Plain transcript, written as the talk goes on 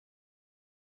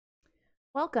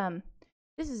Welcome.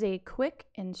 This is a quick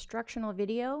instructional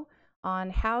video on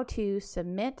how to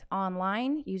submit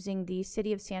online using the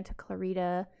City of Santa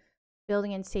Clarita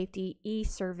Building and Safety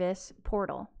eService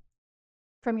portal.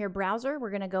 From your browser, we're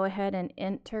going to go ahead and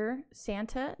enter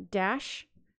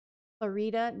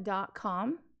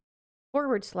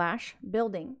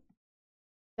santa-clarita.com/building.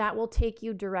 That will take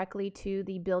you directly to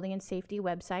the Building and Safety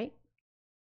website.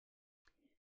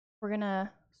 We're going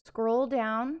to scroll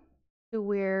down to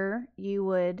where you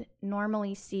would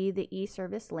normally see the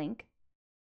eService link.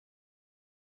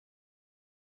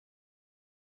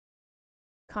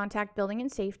 Contact Building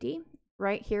and Safety.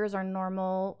 Right here is our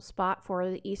normal spot for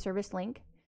the eService link.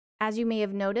 As you may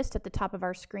have noticed at the top of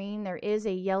our screen, there is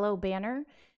a yellow banner.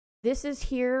 This is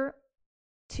here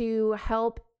to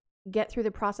help get through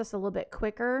the process a little bit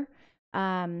quicker,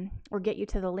 or get you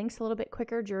to the links a little bit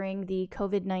quicker during the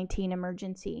COVID-19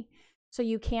 emergency. So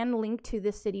you can link to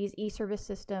the city's eService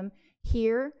system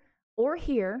here or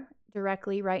here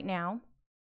directly right now.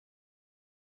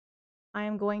 I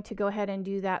am going to go ahead and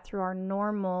do that through our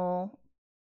normal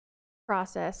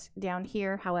process down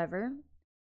here, however.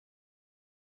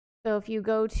 So if you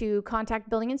go to Contact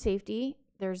Building and Safety,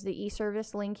 there's the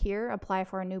eService link here, apply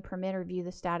for a new permit or view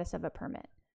the status of a permit.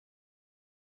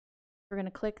 We're going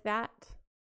to click that.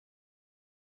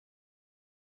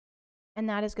 And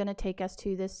that is going to take us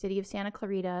to the City of Santa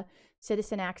Clarita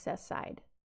Citizen Access side.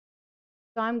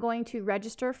 So I'm going to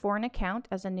register for an account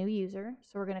as a new user.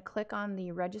 So we're going to click on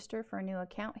the Register for a New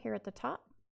Account here at the top.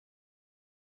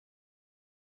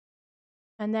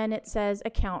 And then it says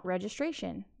Account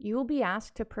Registration. You will be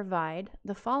asked to provide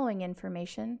the following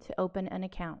information to open an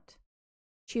account.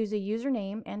 Choose a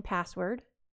username and password,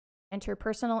 enter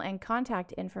personal and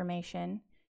contact information,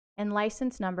 and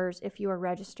license numbers if you are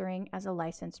registering as a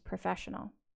licensed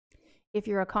professional. If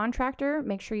you're a contractor,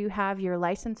 make sure you have your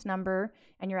license number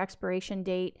and your expiration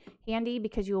date handy,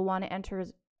 because you will want to enter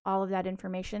all of that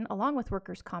information along with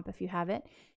workers' comp if you have it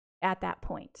at that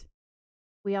point.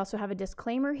 We also have a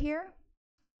disclaimer here,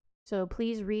 so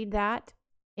please read that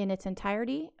in its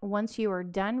entirety. Once you are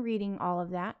done reading all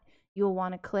of that, you will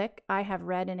want to click I have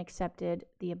read and accepted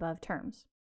the above terms.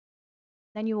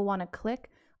 Then you will want to click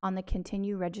on the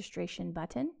Continue Registration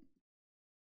button.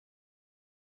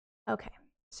 Okay,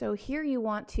 so here you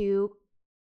want to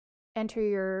enter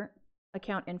your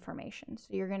account information. So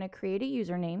you're going to create a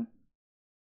username.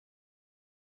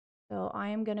 So I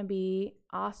am going to be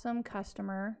Awesome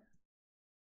Customer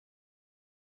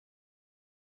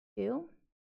 2.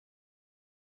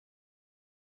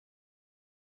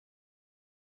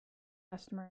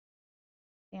 Customer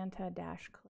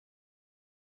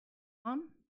Santa-Clarita.com.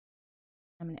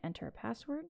 I'm going to enter a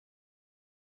password.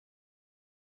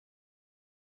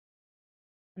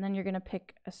 And then you're going to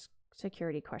pick a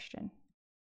security question.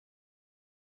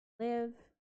 Live.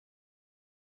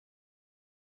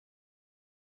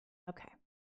 Okay.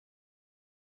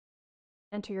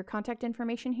 Enter your contact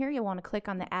information here. You'll want to click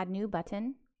on the Add New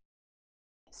button.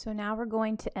 So now we're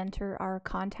going to enter our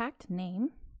contact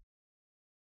name.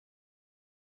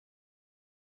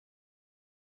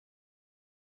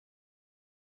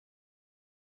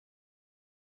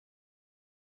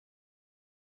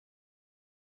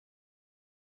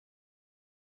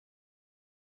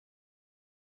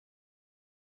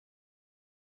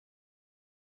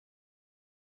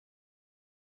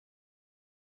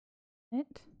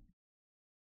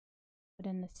 Put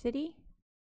in the city,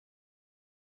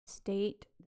 state,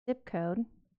 zip code,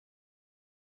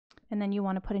 and then you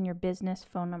want to put in your business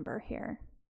phone number here.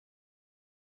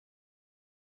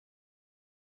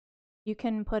 You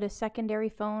can put a secondary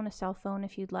phone, a cell phone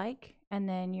if you'd like, and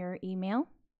then your email.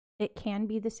 It can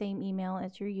be the same email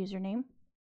as your username.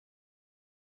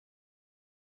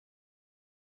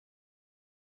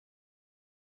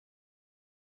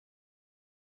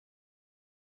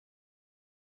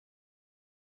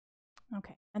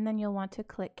 Okay, and then you'll want to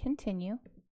click Continue.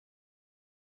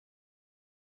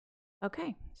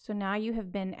 Okay, so now you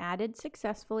have been added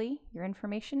successfully. Your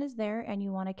information is there, and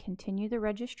you want to continue the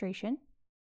registration.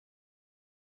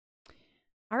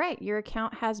 All right, your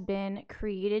account has been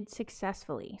created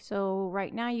successfully. So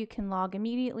right now you can log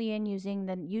immediately in using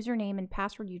the username and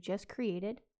password you just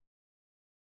created.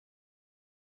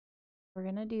 We're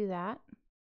going to do that.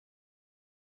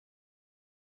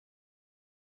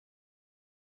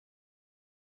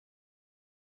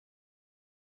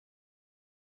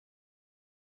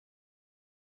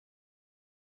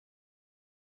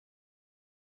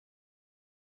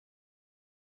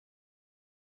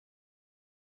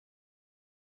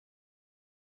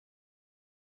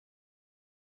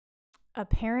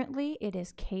 Apparently, it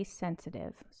is case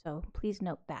sensitive, so please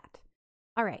note that.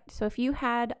 All right, so if you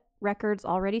had records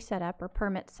already set up or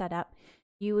permits set up,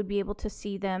 you would be able to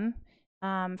see them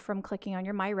from clicking on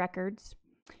your My Records.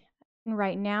 And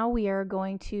right now we are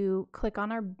going to click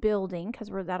on our building because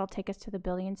that'll take us to the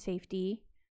building and safety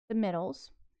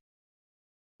submittals.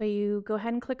 So you go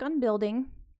ahead and click on building,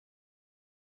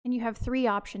 and you have 3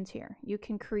 options here. You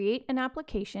can create an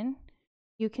application,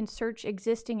 you can search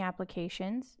existing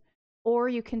applications, or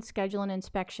you can schedule an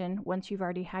inspection once you've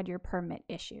already had your permit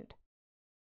issued.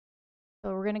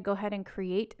 So we're going to go ahead and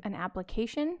create an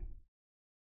application.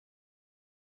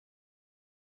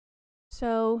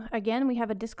 So again, we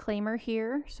have a disclaimer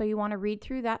here, so you want to read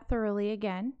through that thoroughly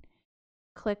again.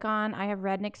 Click on I have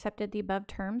read and accepted the above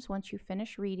terms once you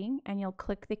finish reading, and you'll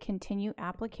click the Continue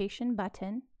Application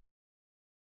button.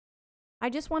 I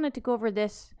just wanted to go over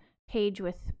this page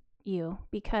with you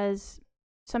because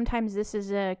sometimes this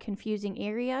is a confusing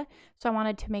area, so I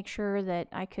wanted to make sure that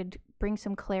I could bring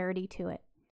some clarity to it.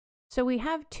 So we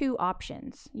have 2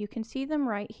 options. You can see them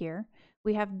right here.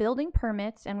 We have building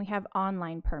permits and we have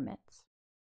online permits.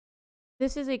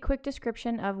 This is a quick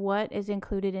description of what is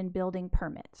included in building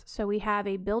permits. So we have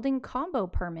a building combo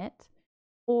permit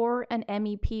or an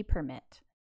MEP permit.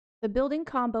 The building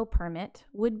combo permit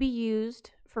would be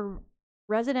used for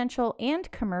residential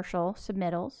and commercial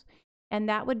submittals, and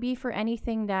that would be for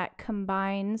anything that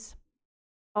combines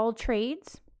all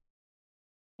trades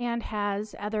and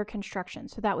has other construction.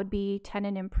 So that would be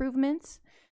tenant improvements,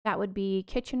 that would be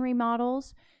kitchen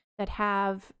remodels that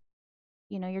have,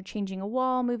 you're changing a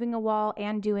wall, moving a wall,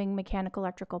 and doing mechanical,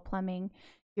 electrical, plumbing.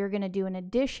 You're going to do an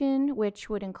addition, which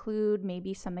would include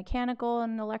maybe some mechanical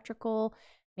and electrical,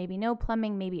 maybe no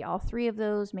plumbing, maybe all 3 of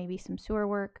those, maybe some sewer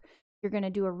work. You're going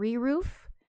to do a re-roof,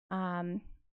 a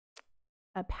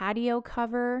patio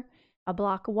cover, a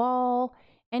block wall,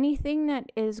 anything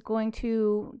that's going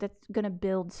to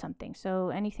build something. So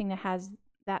anything that has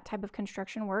that type of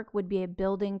construction work would be a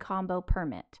building combo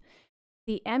permit.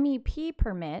 The MEP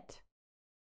permit,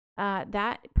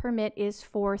 that permit is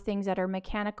for things that are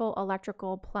mechanical,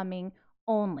 electrical, plumbing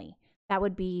only. That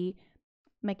would be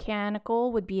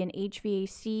mechanical, would be an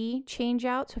HVAC change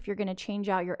out. So if you're going to change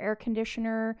out your air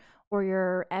conditioner or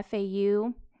your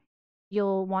FAU,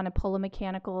 you'll want to pull an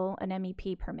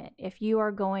MEP permit. If you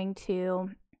are going to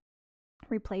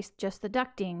replace just the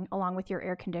ducting along with your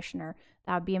air conditioner,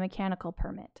 that would be a mechanical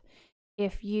permit.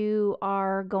 If you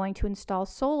are going to install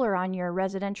solar on your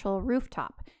residential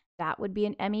rooftop, that would be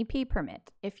an MEP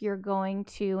permit. If you're going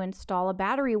to install a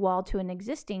battery wall to an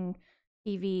existing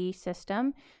PV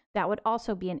system, that would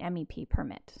also be an MEP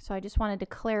permit. So I just wanted to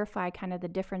clarify kind of the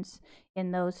difference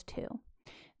in those 2.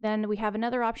 Then we have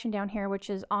another option down here, which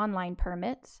is online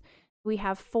permits. We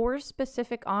have 4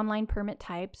 specific online permit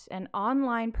types, and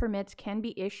online permits can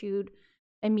be issued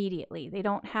immediately. They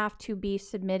don't have to be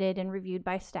submitted and reviewed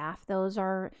by staff. Those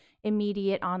are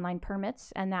immediate online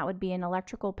permits, and that would be an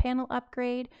electrical panel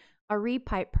upgrade, a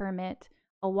repipe permit,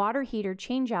 a water heater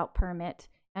changeout permit,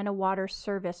 and a water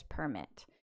service permit.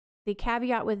 The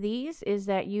caveat with these is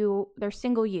that they're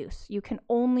single use. You can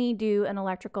only do an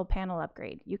electrical panel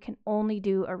upgrade. You can only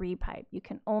do a repipe. You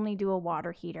can only do a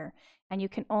water heater, and you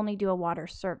can only do a water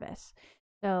service.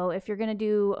 So if you're going to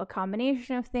do a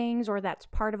combination of things, or that's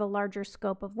part of a larger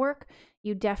scope of work,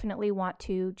 you definitely want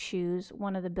to choose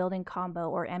one of the building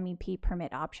combo or MEP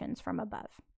permit options from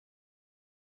above.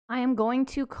 I am going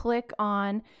to click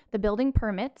on the building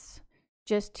permits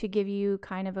just to give you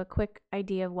kind of a quick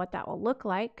idea of what that will look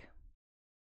like.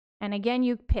 And again,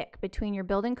 you pick between your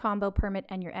building combo permit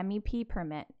and your MEP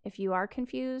permit. If you are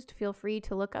confused, feel free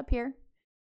to look up here,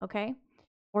 okay?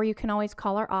 Or you can always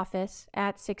call our office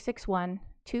at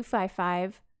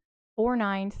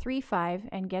 661-255-4935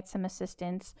 and get some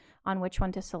assistance on which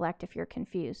one to select if you're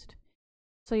confused.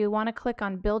 So you want to click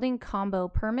on building combo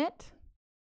permit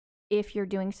if you're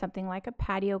doing something like a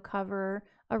patio cover,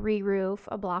 a re-roof,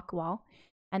 a block wall,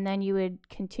 and then you would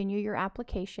continue your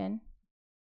application.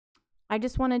 I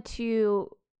just wanted to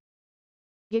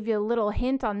give you a little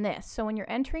hint on this. So when you're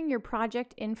entering your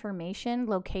project information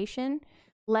location,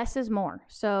 less is more.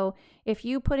 So if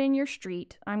you put in your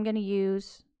street, I'm going to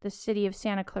use the City of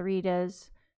Santa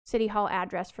Clarita's City Hall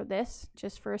address for this,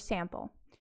 just for a sample.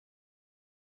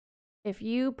 If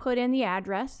you put in the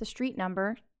address, the street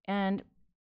number, and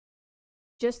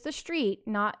just the street,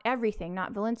 not everything,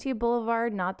 not Valencia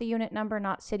Boulevard, not the unit number,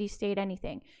 not city, state,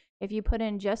 anything. If you put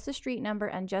in just the street number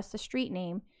and just the street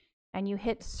name and you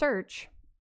hit search,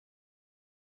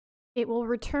 it will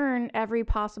return every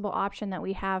possible option that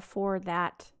we have for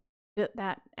that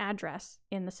address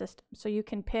in the system. So you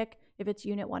can pick if it's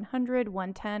unit 100,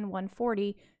 110,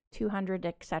 140, 200,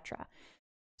 etc.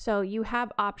 So you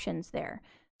have options there.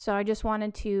 So I just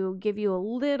wanted to give you a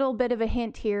little bit of a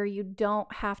hint here. You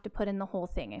don't have to put in the whole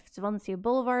thing. If it's Valencia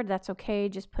Boulevard, that's okay.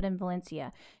 Just put in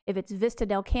Valencia. If it's Vista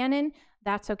del Canyon,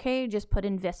 that's okay. Just put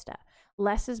in Vista.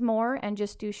 Less is more, and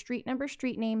just do street number,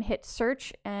 street name, hit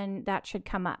search, and that should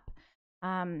come up.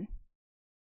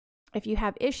 If you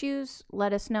have issues,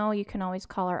 let us know. You can always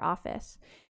call our office.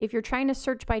 If you're trying to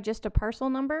search by just a parcel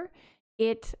number,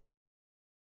 it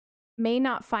may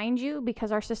not find you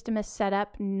because our system is set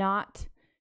up not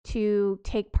to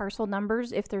take parcel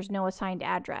numbers if there's no assigned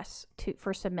address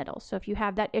for submittal. So if you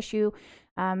have that issue,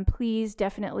 please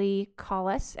definitely call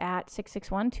us at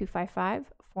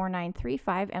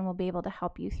 661-255-4935 and we'll be able to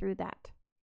help you through that.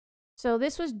 So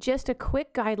this was just a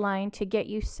quick guideline to get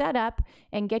you set up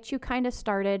and get you kind of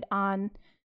started on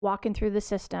walking through the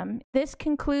system. This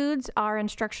concludes our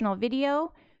instructional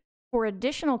video. For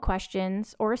additional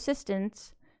questions or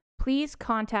assistance, please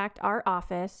contact our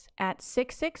office at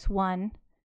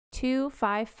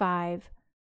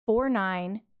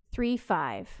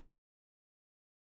 661-255-4935.